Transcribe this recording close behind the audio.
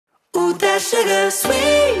Ooh, that sugar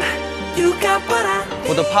sweet. You got what I need.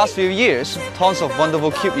 For the past few years, tons of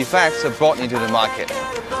wonderful cube effects are brought into the market.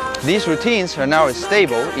 These routines are now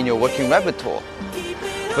stable in your working repertoire.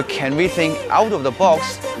 But can we think out of the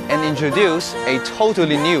box and introduce a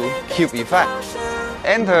totally new cube effect?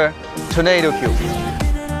 Enter Tornado Cube.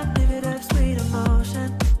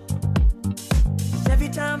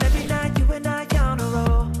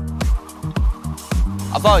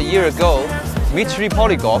 About a year ago, Dmitriy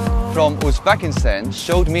Polyakov from Uzbekistan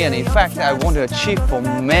showed me an effect I want to achieve for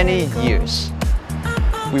many years.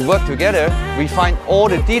 We worked together, refined all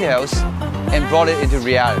the details, and brought it into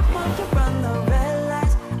reality.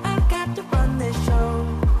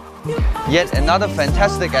 Yet another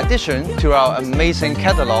fantastic addition to our amazing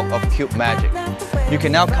catalog of cube magic. You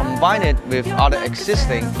can now combine it with other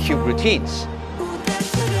existing cube routines.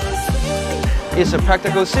 It's a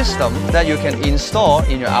practical system that you can install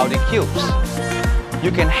in your Audi cubes. You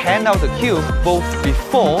can hand out the cube both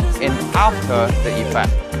before and after the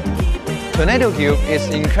effect. Tornado Cube is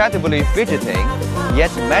incredibly fidgeting, yet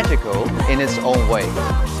magical in its own way.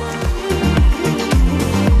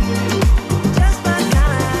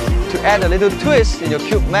 To add a little twist in your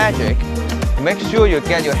cube magic, make sure you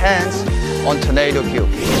get your hands on Tornado Cube.